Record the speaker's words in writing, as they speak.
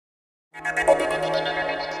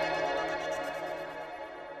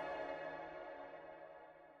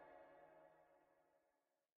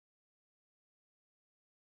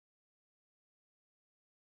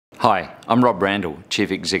Hi, I'm Rob Randall,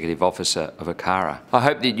 Chief Executive Officer of ACARA. I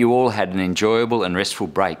hope that you all had an enjoyable and restful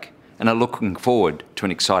break and are looking forward to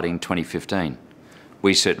an exciting 2015.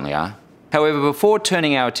 We certainly are. However, before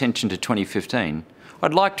turning our attention to 2015,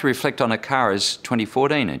 I'd like to reflect on ACARA's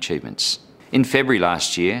 2014 achievements. In February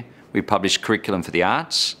last year, we published Curriculum for the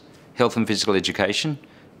Arts, Health and Physical Education,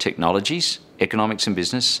 Technologies, Economics and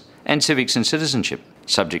Business, and Civics and Citizenship,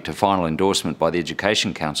 subject to final endorsement by the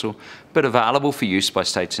Education Council, but available for use by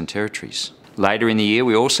states and territories. Later in the year,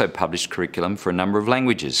 we also published curriculum for a number of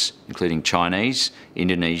languages, including Chinese,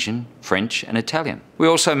 Indonesian, French and Italian. We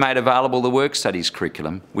also made available the Work Studies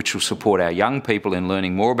curriculum, which will support our young people in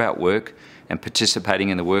learning more about work and participating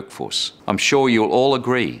in the workforce. I'm sure you'll all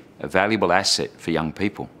agree, a valuable asset for young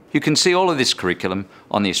people. You can see all of this curriculum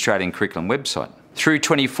on the Australian Curriculum website. Through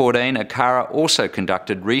 2014, ACARA also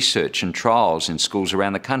conducted research and trials in schools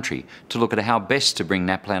around the country to look at how best to bring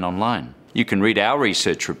NAPLAN online. You can read our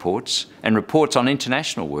research reports and reports on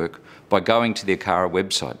international work by going to the ACARA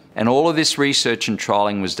website. And all of this research and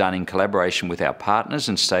trialling was done in collaboration with our partners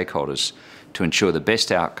and stakeholders to ensure the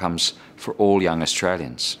best outcomes for all young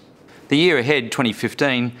Australians. The year ahead,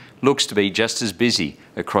 2015, looks to be just as busy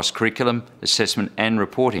across curriculum, assessment and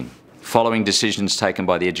reporting. Following decisions taken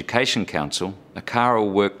by the Education Council, ACARA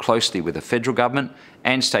will work closely with the federal government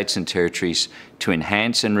and states and territories to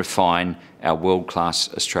enhance and refine our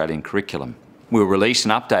world-class Australian curriculum. We'll release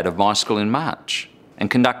an update of My School in March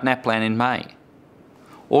and conduct NAPLAN in May.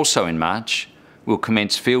 Also in March, we'll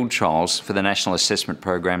commence field trials for the National Assessment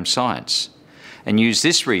Program Science and use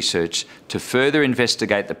this research to further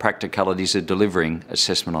investigate the practicalities of delivering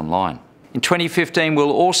assessment online. In 2015,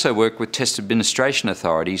 we'll also work with test administration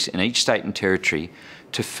authorities in each state and territory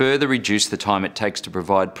to further reduce the time it takes to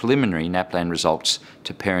provide preliminary NAPLAN results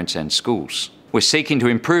to parents and schools. We're seeking to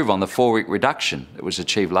improve on the 4-week reduction that was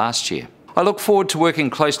achieved last year. I look forward to working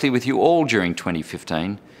closely with you all during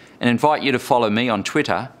 2015 and invite you to follow me on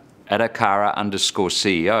Twitter at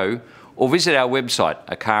ACARA_CEO or visit our website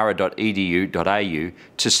acara.edu.au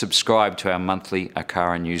to subscribe to our monthly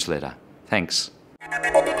ACARA newsletter. Thanks.